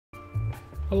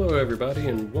Hello everybody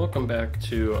and welcome back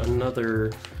to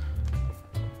another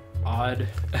odd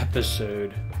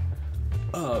episode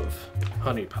of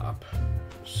Honey Pop.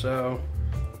 So,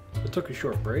 I took a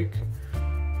short break.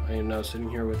 I am now sitting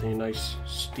here with a nice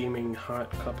steaming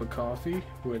hot cup of coffee,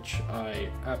 which I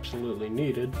absolutely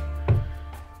needed.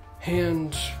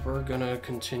 And we're gonna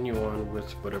continue on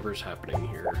with whatever's happening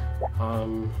here.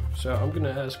 So I'm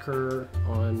gonna ask her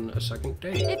on a second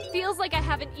date. It feels like I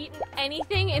haven't eaten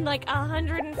anything in like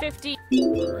 150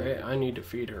 Alright, I need to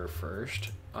feed her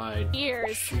first.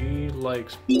 years. She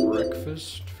likes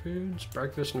breakfast foods?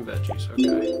 Breakfast and veggies,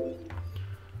 okay.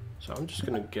 So I'm just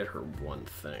gonna get her one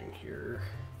thing here.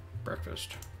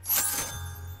 Breakfast.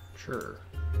 Sure.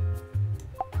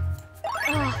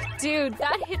 Oh, dude,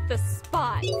 that hit the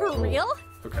spot. For real?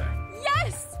 Okay.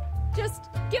 Yes! Just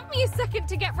give me a second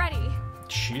to get ready.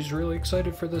 She's really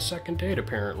excited for the second date,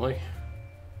 apparently.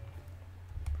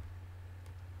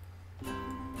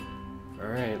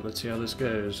 Alright, let's see how this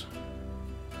goes.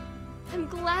 I'm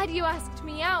glad you asked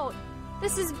me out.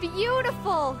 This is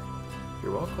beautiful.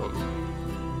 You're welcome.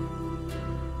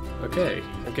 Okay,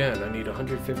 again, I need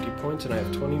 150 points and I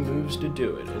have 20 moves to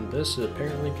do it, and this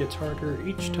apparently gets harder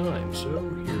each time, so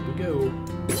here we go.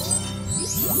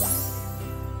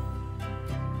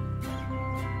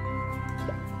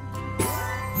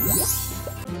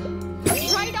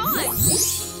 Right on!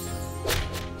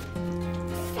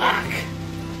 Fuck!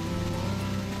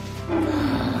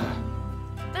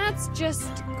 That's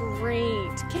just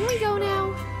great. Can we go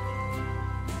now?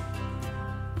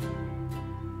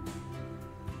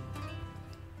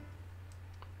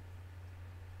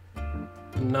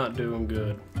 Not doing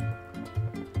good.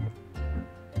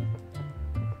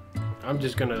 I'm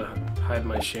just gonna hide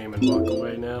my shame and walk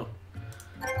away now.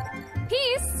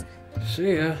 Peace!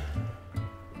 See ya.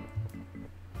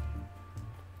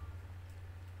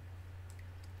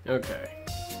 Okay.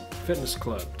 Fitness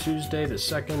club, Tuesday the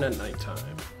 2nd at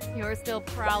nighttime. You're still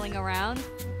prowling around?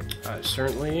 I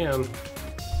certainly am.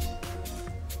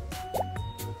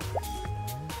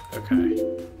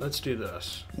 Okay, let's do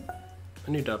this. I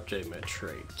need to update my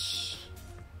traits.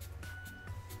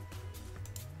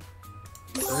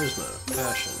 Charisma,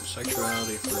 passion,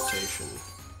 sexuality, flirtation.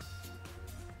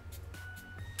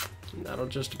 And that'll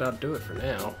just about do it for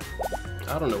now.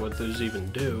 I don't know what those even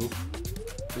do.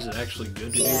 Is it actually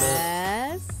good to do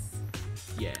that?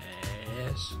 Yes.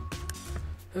 Yes.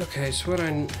 Okay, so what do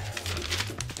I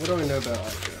know about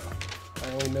Aiko?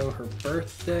 I only know her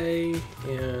birthday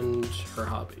and her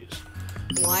hobbies.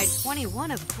 Why,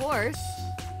 21, of course.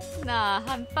 Nah,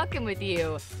 I'm fucking with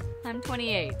you. I'm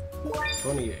 28.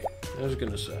 28. I was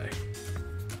gonna say.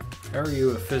 How are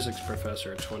you a physics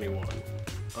professor at 21?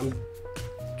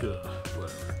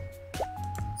 Whatever.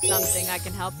 Something I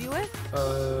can help you with?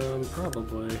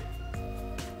 Probably.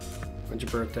 When's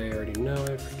your birthday? I already know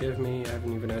it. Forgive me. I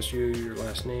haven't even asked you your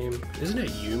last name. Isn't it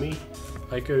Yumi?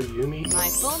 Aiko Yumi? My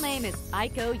full name is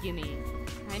Aiko Yumi.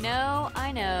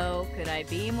 I know. Could I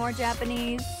be more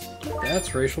Japanese?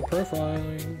 That's racial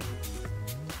profiling.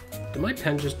 Did my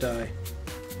pen just die?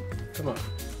 Come on.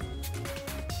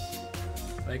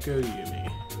 Aiko Yumi.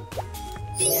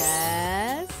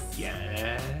 Yes?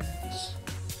 Yes.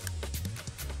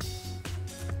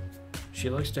 She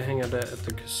likes to hang out at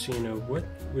the casino. What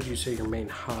would you say your main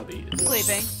hobby is?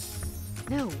 Sleeping.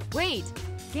 No, wait.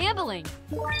 Gambling.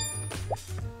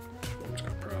 Mom's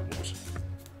got problems.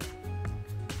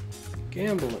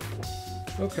 Gambling.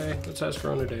 Okay, let's ask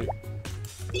her on a date.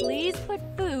 Please put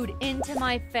food into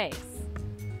my face.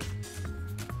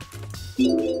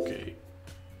 Okay.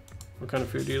 What kind of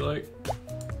food do you like?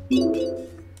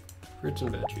 Fruits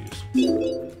and veggies.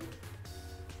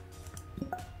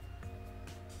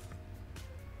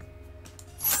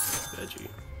 Veggie.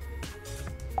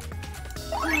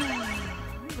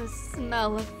 The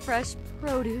smell of fresh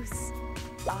produce.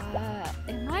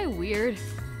 Am I weird?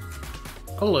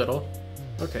 A little.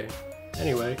 Okay.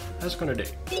 Anyway, ask on a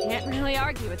date. Can't really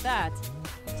argue with that.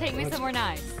 Take me somewhere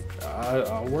nice.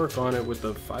 I'll work on it with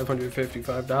the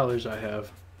 $555 I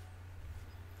have.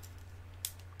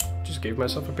 Just gave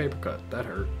myself a paper cut. That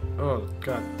hurt. Oh,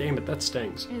 god damn it, that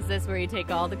stings. Is this where you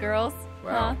take all the girls?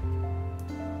 Wow.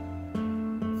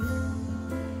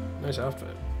 Nice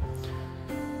outfit.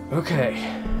 Okay.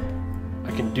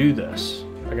 I can do this.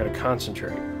 I gotta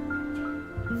concentrate.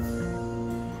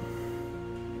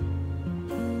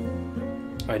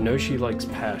 I know she likes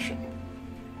passion.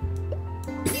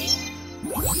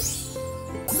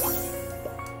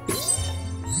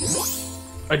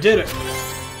 I did it!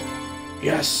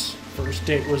 Yes! First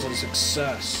date was a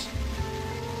success.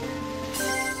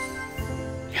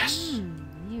 Yes!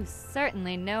 You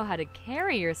certainly know how to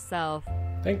carry yourself.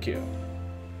 Thank you.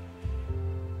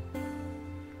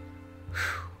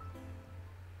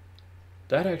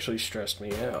 That actually stressed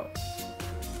me out.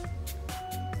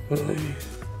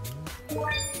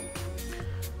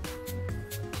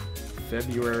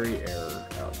 February error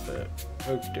outfit.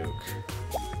 Okie doke.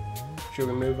 Should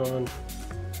we move on?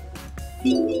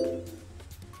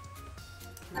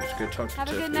 Let's go talk to Have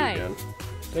a Tiffany good night. again.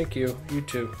 Thank you. You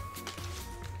too.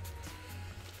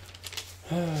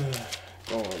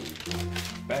 Going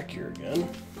back here again.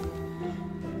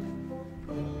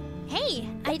 Hey,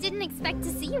 I didn't expect to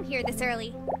see you here this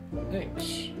early.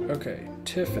 Thanks. Okay,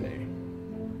 Tiffany.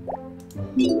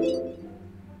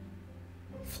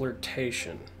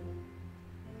 Flirtation.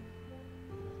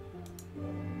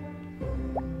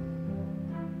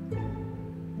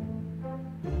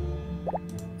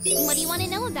 What do you want to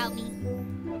know about me?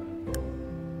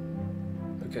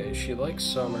 Okay, she likes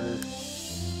summer.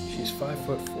 She's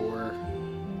 5'4".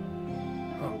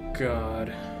 Oh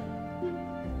God.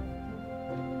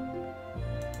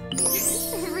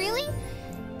 Really?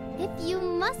 If you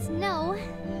must know,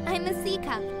 I'm a C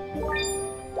cup.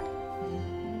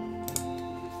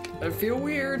 I feel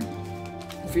weird.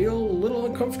 Feel a little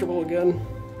uncomfortable again.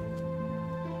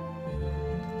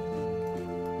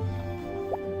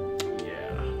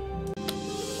 Yeah.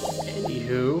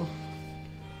 Anywho.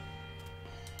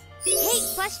 Hey,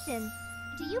 question.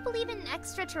 Do you believe in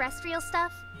extraterrestrial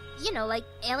stuff? You know, like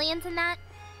aliens and that?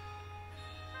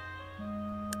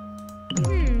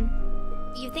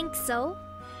 You think so?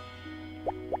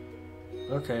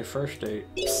 Okay, first date.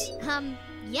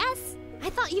 Yes. I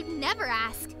thought you'd never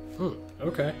ask.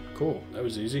 Okay, cool. That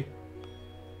was easy.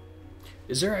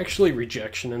 Is there actually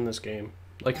rejection in this game?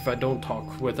 Like, if I don't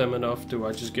talk with them enough, do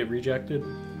I just get rejected?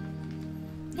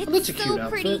 It's that's a so cute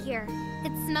pretty outfit. here.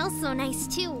 It smells so nice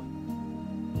too.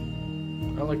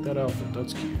 I like that outfit.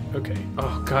 That's cute. Okay.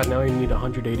 Oh, God, now I need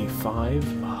 185?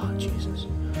 Oh, Jesus.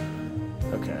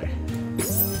 Okay.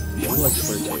 Who likes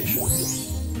flirtation?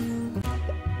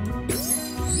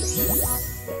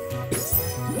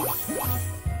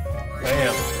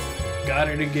 Bam! Got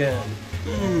it again.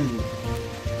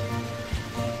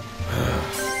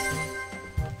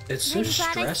 It's so I'm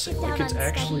glad I stressing. skipped Like, out it's on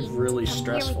actually studying really to come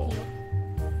here with stressful.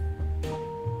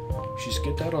 you. She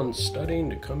skipped out on studying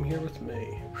to come here with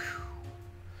me. Whew.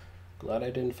 Glad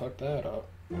I didn't fuck that up.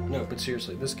 No, but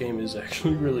seriously, this game is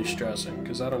actually really stressing,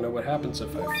 because I don't know what happens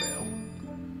if I fail.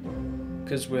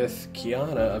 Because with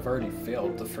Kiana, I've already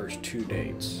failed the first 2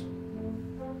 dates.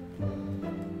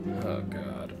 Oh,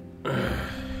 God.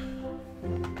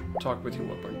 Talk with you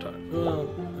one more time.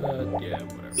 Yeah,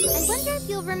 whatever. I wonder if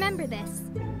you'll remember this.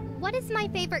 What is my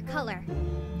favorite color?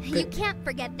 You Pink. can't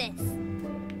forget this.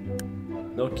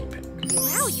 Milky pink.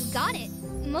 Wow, you got it.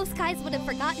 Most guys would have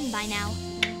forgotten by now.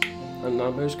 I'm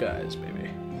not those guys, baby.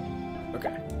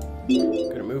 Okay.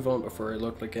 Gonna move on before I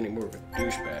look like any more of a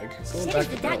douchebag. Going Shit, back is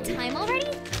to it that Belly. time already?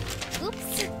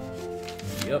 Oops.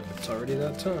 Yep, it's already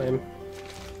that time.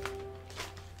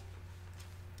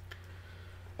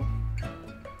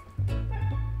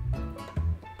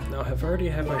 Now, have I already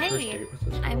had my first Hey, date with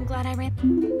this girl? I'm glad I ran.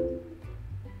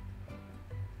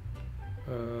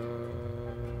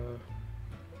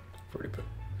 Pretty good.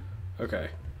 Okay.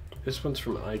 This one's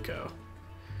from Aiko.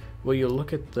 Will you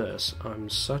look at this? I'm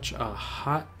such a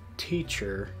hot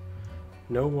teacher.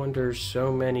 No wonder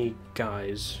so many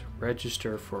guys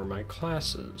register for my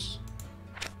classes.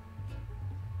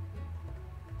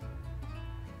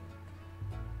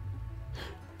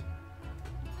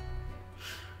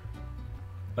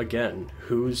 Again,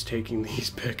 who's taking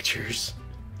these pictures?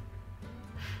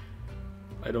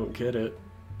 I don't get it.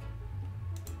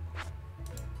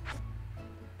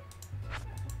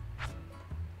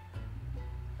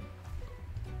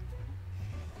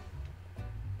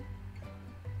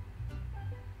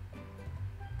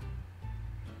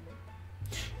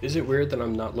 Is it weird that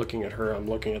I'm not looking at her, I'm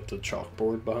looking at the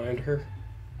chalkboard behind her?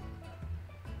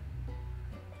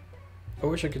 I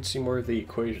wish I could see more of the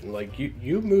equation. Like,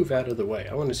 you move out of the way.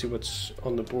 I want to see what's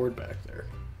on the board back there.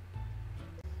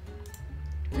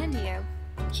 And you.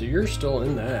 So you're still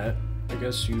in that. I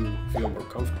guess you feel more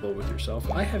comfortable with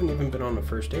yourself. I haven't even been on a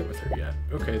first date with her yet.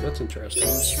 Okay, that's interesting.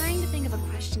 I'm trying to think of a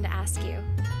question to ask you.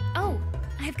 Oh,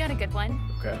 I've got a good one.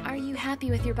 Okay. Are you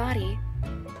happy with your body?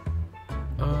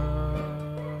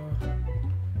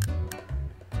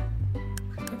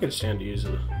 I could stand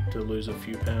to lose a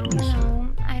few pounds.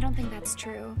 No, I don't think that's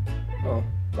true. Oh,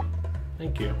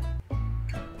 thank you.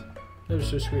 That was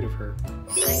so sweet of her.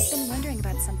 I've been wondering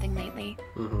about something lately.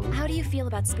 How do you feel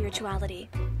about spirituality?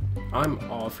 I'm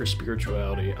all for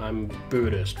spirituality. I'm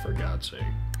Buddhist, for God's sake.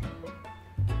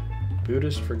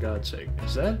 Buddhist, for God's sake.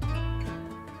 Is that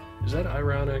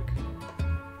ironic?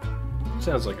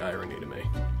 Sounds like irony to me.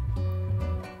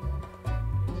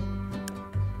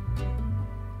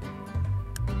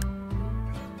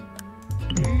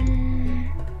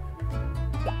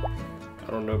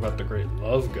 don't know about the great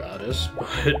love goddess,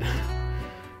 but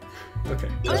okay,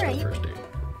 that's my first date.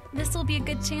 This will be a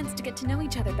good chance to get to know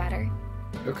each other better.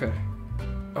 Okay.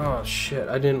 Oh shit,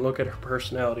 I didn't look at her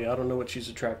personality. I don't know what she's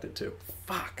attracted to.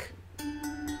 Fuck.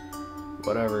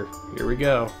 Whatever. Here we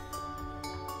go.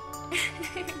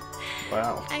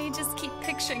 Wow. I just keep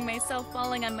picturing myself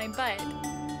falling on my butt.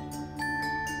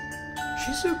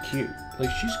 She's so cute. Like,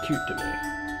 she's cute to me.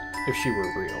 If she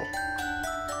were real.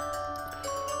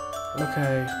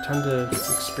 Okay, time to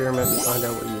experiment and find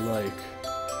out what you like.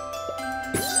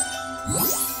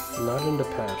 Not into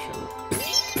passion.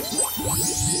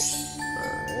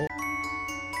 Alright.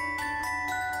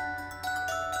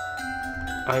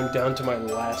 I'm down to my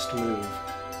last move.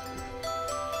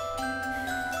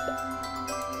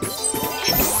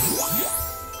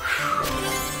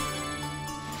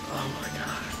 Oh my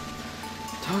god.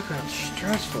 Talk about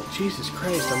stressful. Jesus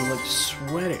Christ, I'm like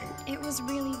sweating. It was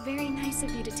really very nice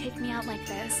of you to take me out like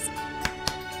this.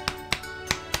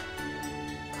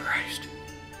 Christ.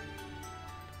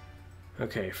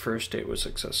 Okay, first date was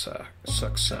success.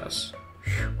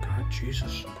 Whew, God,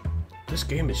 Jesus. This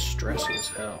game is stressing as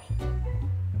hell.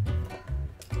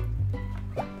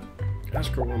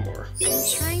 Ask her one more. I'm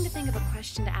trying to think of a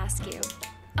question to ask you.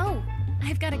 Oh,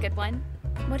 I've got a good one.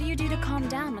 What do you do to calm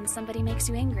down when somebody makes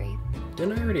you angry?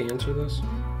 Didn't I already answer this?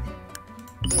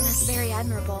 That's very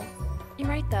admirable. You're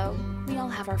right, though. We all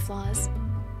have our flaws.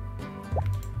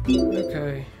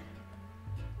 Okay.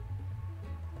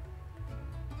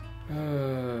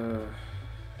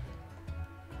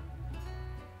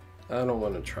 I don't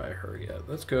want to try her yet.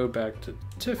 Let's go back to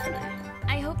Tiffany.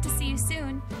 I hope to see you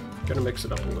soon. Gonna mix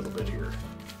it up a little bit here.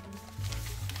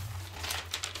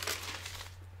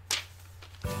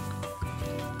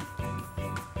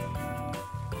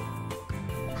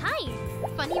 Hi!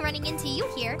 Funny running into you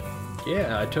here.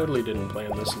 Yeah, I totally didn't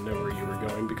plan this and know where you were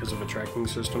going because of a tracking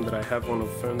system that I have on a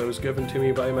phone that was given to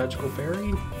me by a magical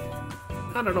fairy.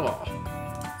 Not at all.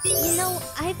 You know,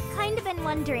 I've kind of been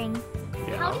wondering,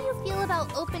 Yeah. how do you feel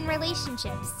about open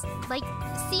relationships? Like,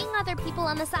 seeing other people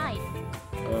on the side?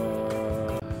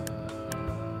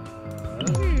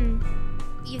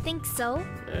 You think so?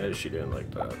 She didn't like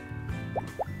that.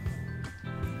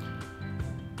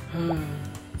 I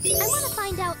want to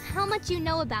find out how much you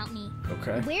know about me.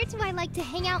 Okay. Where do I like to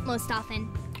hang out most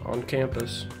often? On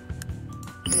campus.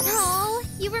 Oh,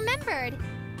 you remembered.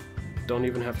 Don't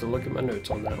even have to look at my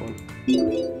notes on that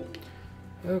one.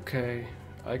 Okay.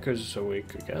 Aiko's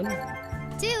awake again.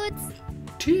 Dudes.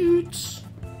 Toots!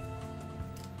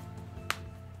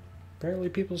 Apparently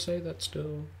people say that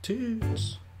still.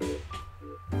 Toots!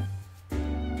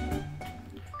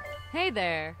 Hey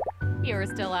there. You're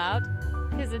still out?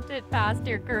 Isn't it past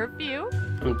your curfew?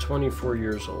 I'm 24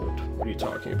 years old. What are you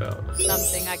talking about?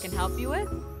 Something I can help you with?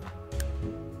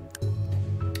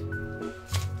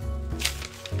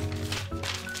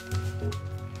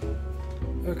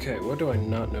 Okay, what do I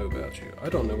not know about you? I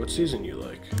don't know what season you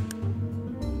like.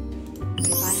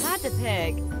 If I had to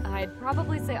pick, I'd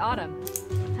probably say autumn.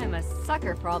 I'm a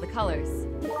sucker for all the colors.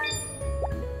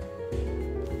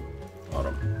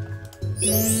 Autumn.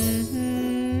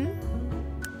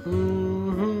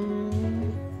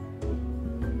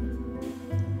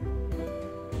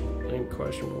 Ain't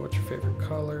questionable. What's your favorite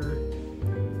color?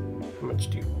 How much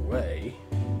do you weigh?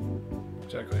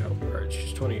 Exactly how old?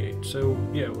 She's 28. So,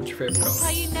 yeah, what's your favorite That's how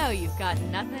color? you know you've got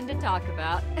nothing to talk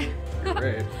about.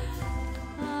 Great.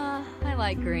 I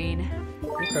like green.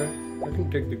 Okay, I can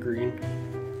dig the green.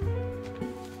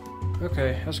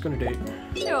 Okay, how's it gonna date?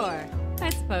 Sure. I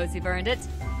suppose you've earned it.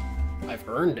 I've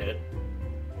earned it.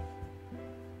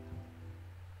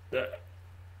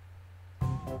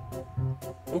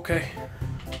 Okay.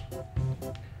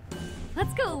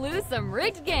 Let's go lose some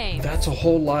rigged games. That's a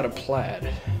whole lot of plaid.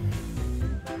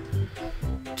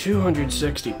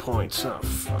 260 points. Oh,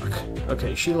 fuck.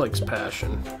 Okay, she likes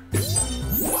passion.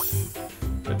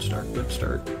 Good start, good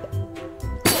start.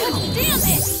 Damn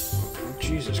it!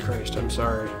 Jesus Christ, I'm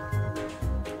sorry.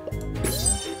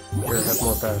 Here, have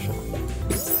more passion.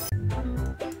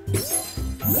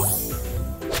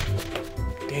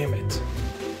 Damn it.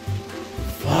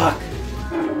 Fuck!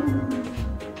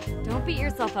 Don't beat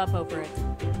yourself up over it.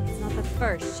 It's not the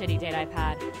first shitty date I've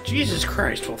had. Jesus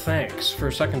Christ, well thanks. For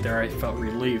a second there I felt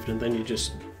relieved, and then you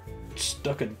just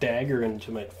stuck a dagger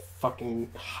into my fucking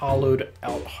hollowed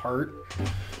out heart.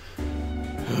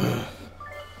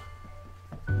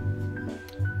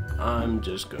 I'm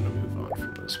just gonna move on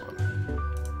from this one.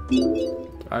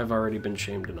 I've already been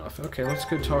shamed enough. Okay, let's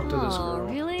go talk to this Oh, girl.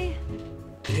 really?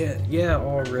 Yeah,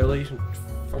 oh really?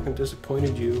 Fucking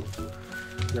disappointed you.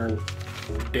 Your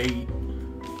date.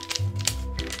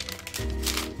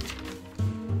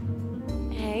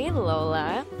 Hey,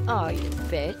 Lola. Oh, you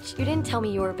bitch. You didn't tell me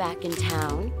you were back in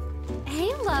town.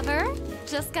 Hey, lover.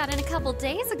 Just got in a couple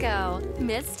days ago.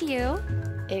 Missed you.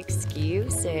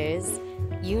 Excuses.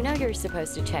 You know you're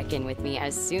supposed to check in with me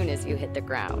as soon as you hit the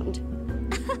ground.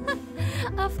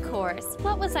 Of course.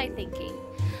 What was I thinking?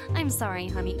 I'm sorry,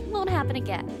 honey. Won't happen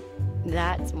again.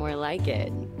 That's more like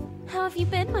it. How have you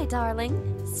been, my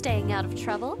darling? Staying out of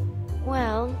trouble?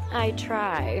 Well, I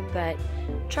try, but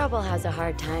trouble has a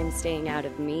hard time staying out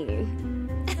of me.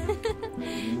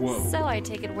 Whoa. So I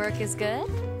take it work is good?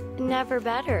 Never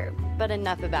better, but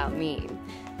enough about me.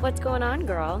 What's going on,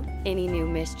 girl? Any new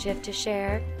mischief to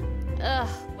share? Ugh,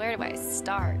 where do I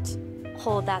start?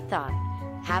 Hold that thought.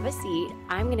 Have a seat.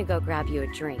 I'm gonna go grab you a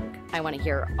drink. I want to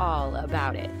hear all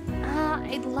about it.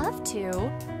 I'd love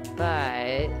to.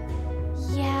 But...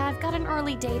 Yeah, I've got an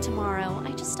early day tomorrow.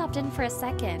 I just stopped in for a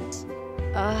second.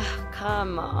 Ugh,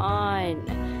 come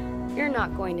on. You're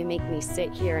not going to make me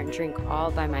sit here and drink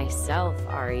all by myself,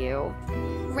 are you?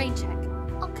 Rain check.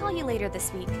 I'll call you later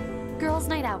this week. Girls'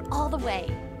 night out all the way.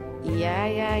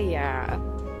 Yeah.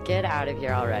 Get out of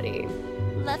here already.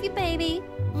 Love you, baby.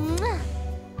 Mwah.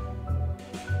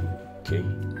 Okay.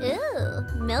 Ooh,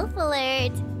 MILF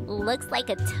alert. Looks like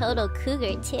a total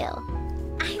cougar, too.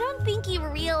 I don't think you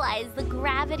realize the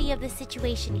gravity of the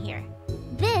situation here.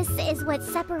 This is what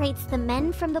separates the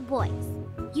men from the boys.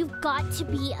 You've got to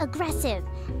be aggressive.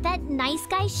 That nice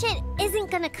guy shit isn't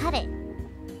gonna cut it.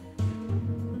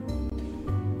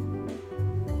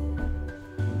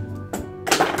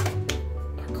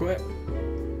 I quit.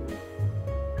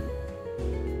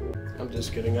 I'm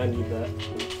just kidding, I need that.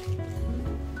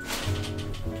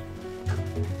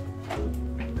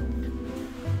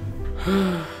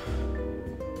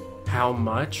 How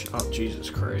much? Oh, Jesus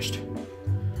Christ.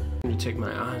 I need to take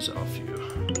my eyes off you.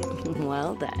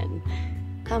 Well then,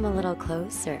 come a little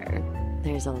closer.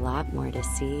 There's a lot more to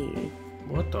see.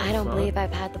 What the I don't fuck? believe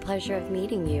I've had the pleasure of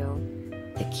meeting you.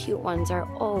 The cute ones are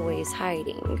always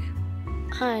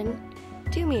hiding. Hun,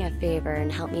 do me a favor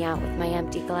and help me out with my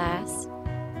empty glass.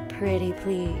 Pretty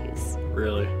please.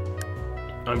 Really?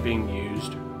 I'm being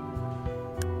used.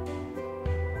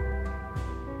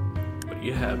 What are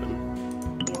you having?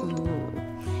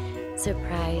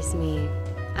 Surprise me.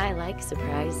 I like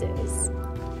surprises.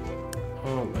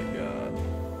 Oh my god.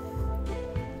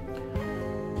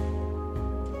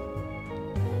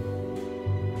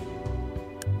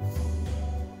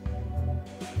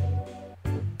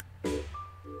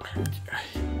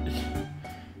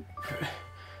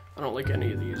 I don't like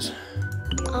any of these.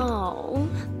 Oh,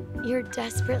 you're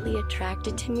desperately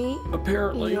attracted to me?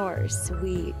 Apparently. You're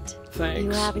sweet. Thanks.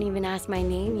 You haven't even asked my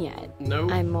name yet.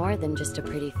 Nope. I'm more than just a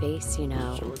pretty face, you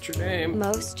know. So what's your name?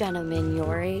 Most gentlemen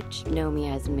your age know me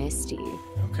as Misty,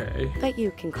 Okay. but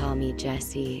you can call me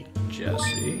Jessie.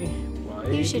 Jesse.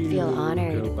 Why You should feel do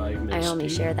honored. go by I only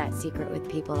Misty? share that secret with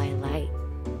people I like.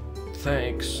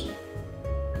 Thanks.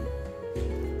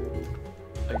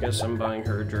 I guess I'm buying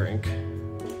her a drink.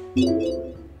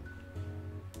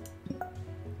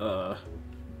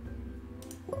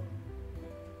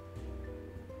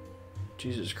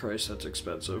 Jesus Christ, that's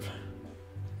expensive.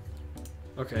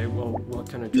 Okay, well, what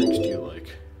kind of drinks do you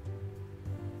like?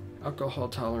 Alcohol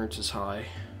tolerance is high.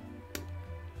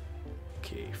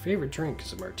 Okay, favorite drink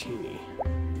is a martini.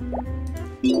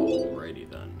 Alrighty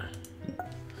then.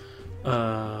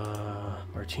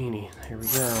 Martini, here we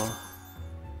go.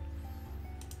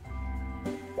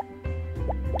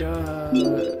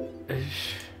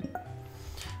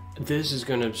 This is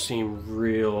gonna seem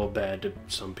real bad to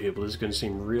some people. This is gonna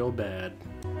seem real bad,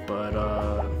 but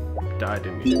I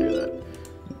didn't mean to do that.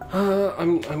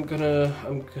 I'm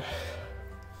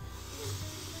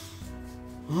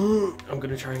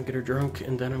gonna try and get her drunk,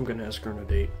 and then I'm gonna ask her on a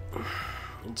date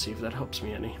and see if that helps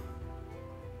me any.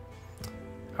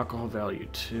 Alcohol value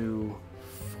 2,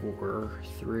 4,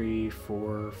 3,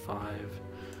 4, 5,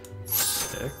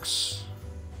 6,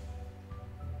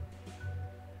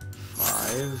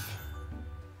 5.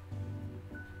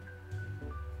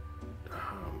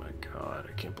 Oh my god,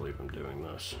 I can't believe I'm doing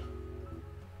this.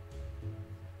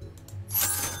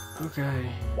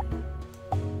 Okay.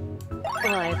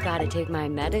 Well, I've got to take my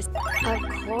medicine. Of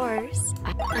course.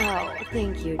 Oh,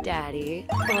 thank you, Daddy.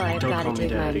 Well, I've Don't got to call me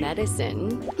take my Daddy.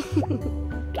 medicine.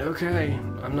 Okay,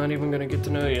 I'm not even gonna get to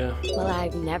know you. Well,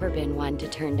 I've never been one to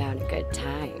turn down a good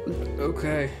time.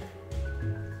 Okay.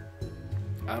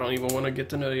 I don't even want to get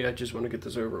to know you, I just want to get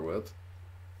this over with.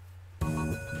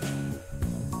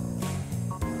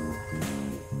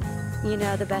 You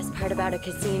know the best part about a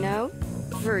casino?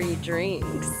 Free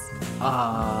drinks. What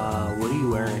are you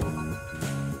wearing?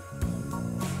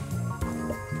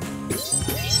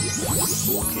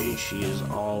 Okay, she is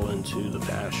all into the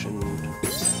passion.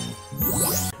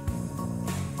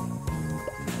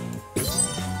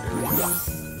 There we go.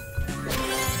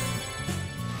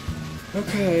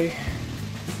 Okay.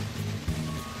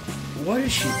 What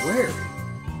is she wearing?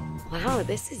 Wow,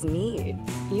 this is neat.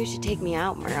 You should take me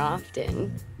out more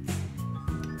often.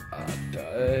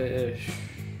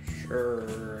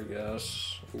 Sure, I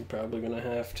guess. I'm probably gonna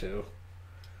have to.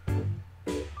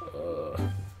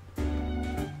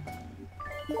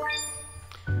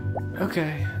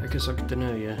 Okay, I guess I'll get to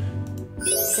know you.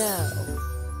 So,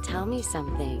 tell me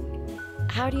something.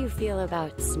 How do you feel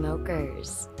about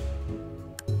smokers?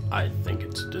 I think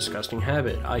it's a disgusting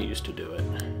habit. I used to do it.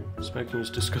 Smoking is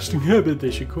a disgusting habit.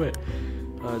 They should quit.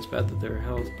 It's bad that their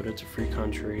health, but it's a free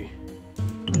country.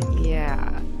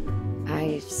 Yeah,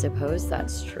 I suppose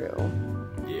that's true.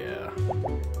 Yeah.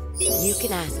 You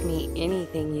can ask me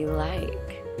anything you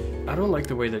like. I don't like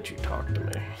the way that you talk to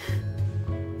me.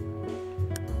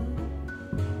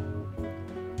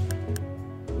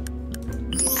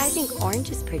 I think orange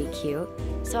is pretty cute,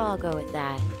 so I'll go with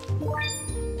that.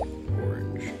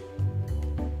 Orange.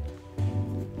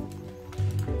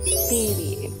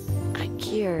 Baby, I'm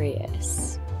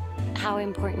curious. How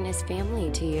important is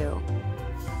family to you?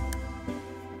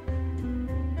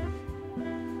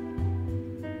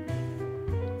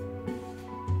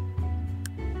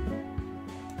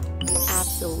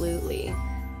 Absolutely.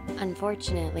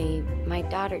 Unfortunately, my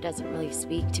daughter doesn't really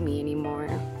speak to me anymore.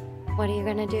 What are you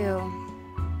gonna do?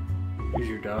 Who's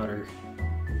your daughter?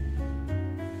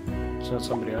 It's not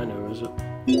somebody I know, is it?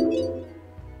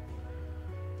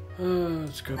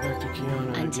 Let's go back to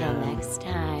Kiana Until again. next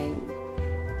time.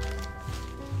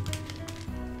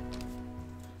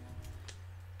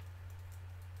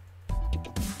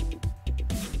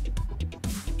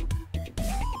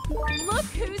 Look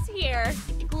who's here!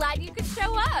 Glad you could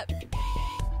show up!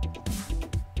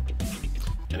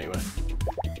 Anyway.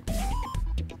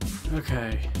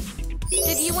 Okay.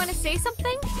 Did you want to say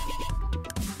something?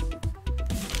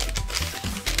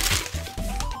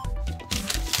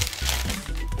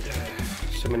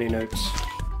 So many notes.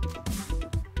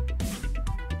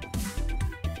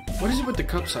 What is it with the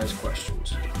cup size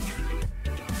questions?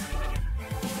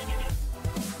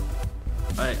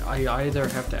 I either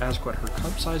have to ask what her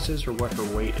cup size is or what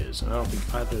her weight is, and I don't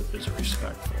think either of those are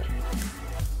respectful.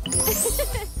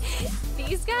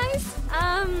 These guys?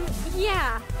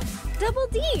 Yeah. Double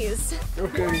D's.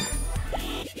 Okay.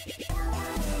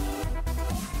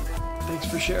 Thanks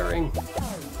for sharing.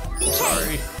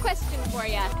 Sorry. Question for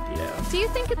ya. Yeah. Do you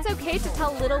think it's okay to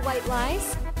tell little white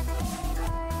lies?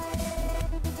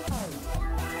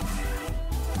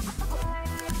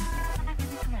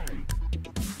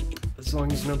 As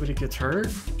long as nobody gets hurt?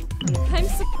 I'm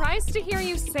surprised to hear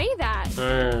you say that.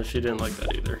 She didn't like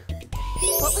that either.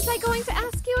 What was I going to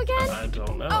ask you again? I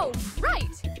don't know. Oh, right.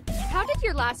 How did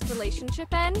your last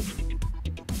relationship end?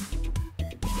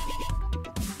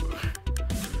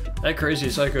 That crazy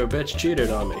psycho bitch cheated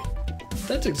on me.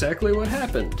 That's exactly what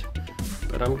happened.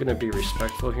 But I'm gonna be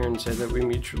respectful here and say that we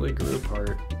mutually grew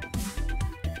apart.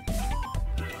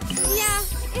 Yeah,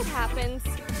 it happens.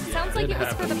 Yeah, Sounds like it it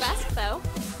was for the happens. best, though.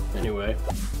 Anyway.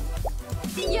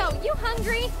 Yo, you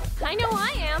hungry? I know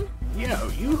I am. Yo,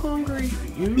 you hungry?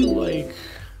 You like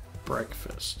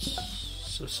breakfasts.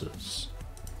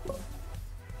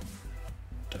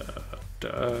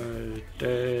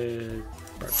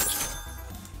 Breakfast.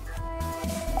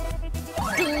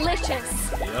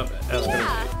 Delicious. Yep, that's Yeah.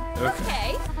 gonna be.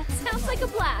 Okay. Okay. Sounds like a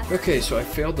blast. Okay, so I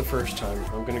failed the first time.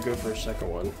 I'm gonna go for a second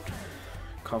one.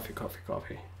 Coffee, coffee,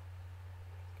 coffee.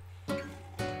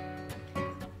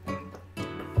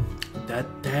 That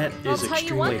I'll is tell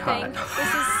you one extremely hot. thing.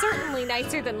 This is certainly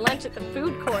nicer than lunch at the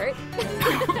food court.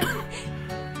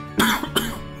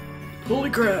 Holy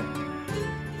crap!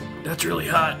 That's really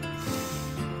hot.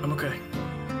 I'm okay.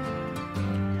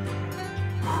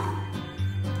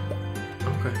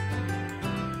 Okay.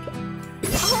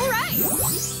 All right.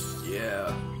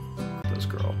 Yeah. This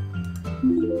girl.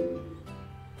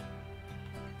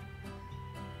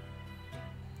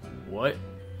 What?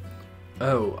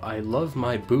 Oh, I love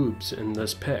my boobs in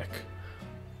this pic.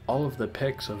 All of the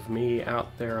pics of me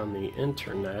out there on the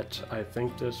internet, I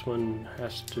think this one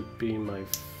has to be my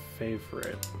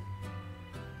favorite.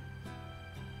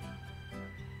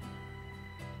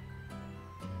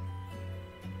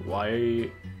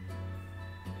 Why?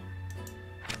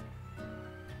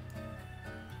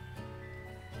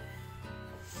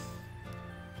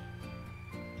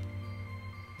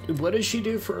 What does she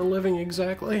do for a living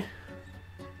exactly?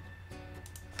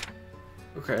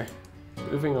 Okay,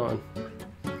 moving on.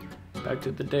 Back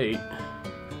to the date.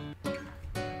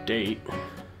 Date.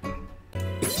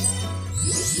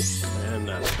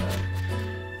 ask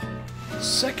that.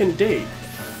 Second date,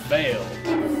 failed.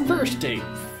 First date,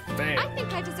 failed. I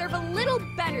think I deserve a little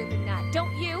better than that,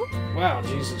 don't you? Wow,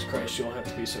 Jesus Christ, you don't have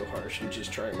to be so harsh. I'm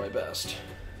just trying my best.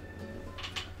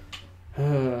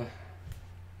 I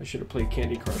should have played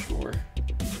Candy Crush more.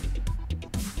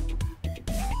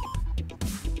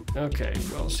 Okay,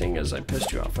 well, seeing as I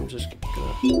pissed you off, I'm just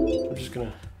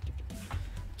gonna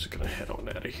head on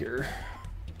out of here.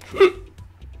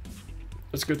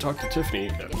 Let's go talk to Tiffany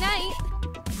again. Good night.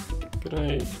 Good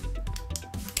night.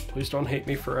 Please don't hate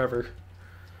me forever.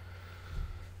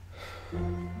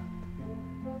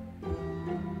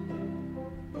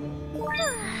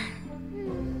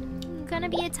 Gonna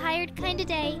be a tired kind of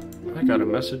day. I got a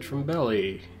message from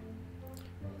Belly.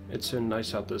 It's so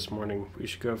nice out this morning. We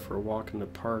should go for a walk in the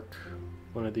park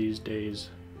one of these days.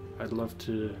 I'd love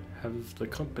to have the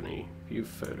company view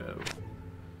photo.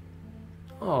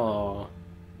 Aww.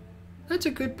 That's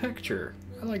a good picture.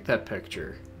 I like that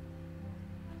picture.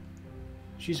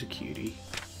 She's a cutie.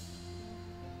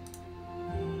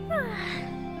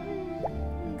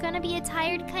 Gonna be a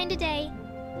tired kind of day.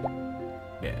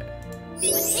 Yeah.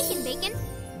 What's shaking, bacon?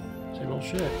 Same old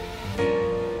shit.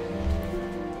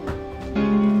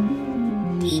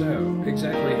 So,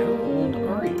 exactly how old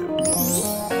are you?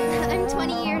 I'm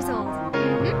 20 years old.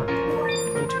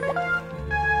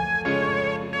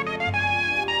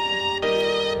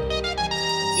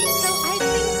 So I've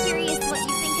been curious what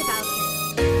you think about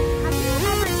this. Have you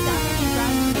ever done any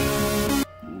drugs?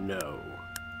 No.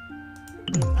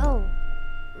 Oh,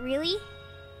 really?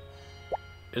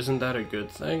 Isn't that a good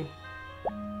thing?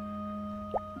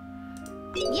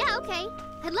 Yeah, okay.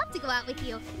 I'd love to go out with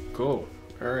you. Cool.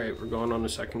 Alright, we're going on the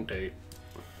second date.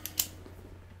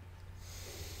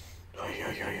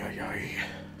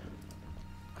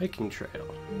 Hiking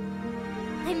trail.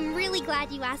 I'm really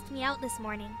glad you asked me out this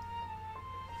morning.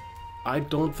 I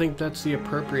don't think that's the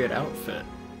appropriate outfit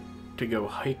to go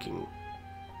hiking.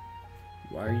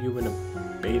 Why are you in a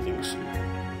bathing suit?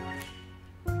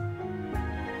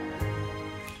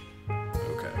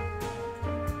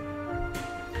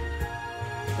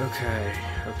 Okay.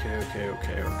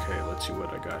 Let's see what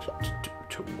I got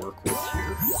to work with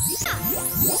here.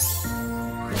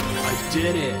 I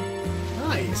did it!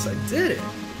 Nice, I did it!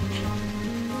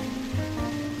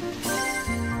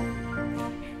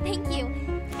 Thank you.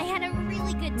 I had a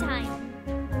really good time.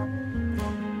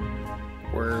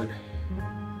 Word.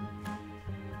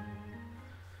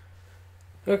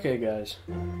 Okay, guys.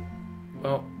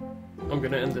 Well, I'm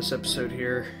gonna end this episode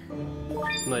here.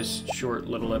 Nice, short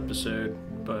little episode,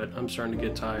 but I'm starting to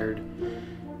get tired,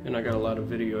 and I got a lot of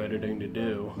video editing to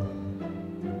do.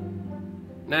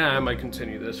 Nah, I might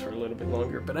continue this for a little bit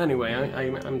longer, but anyway,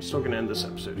 I'm still gonna end this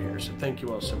episode here, so thank you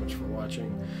all so much for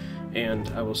watching, and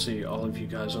I will see all of you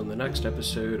guys on the next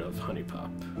episode of Honey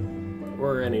Pop,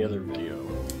 or any other video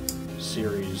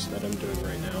series that I'm doing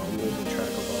right now. I'm losing track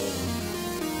of all of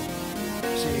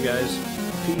them. See you guys.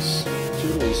 Peace.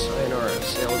 Toodles. Sayonara.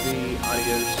 Salvi.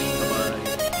 Adios.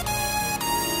 Bye-bye.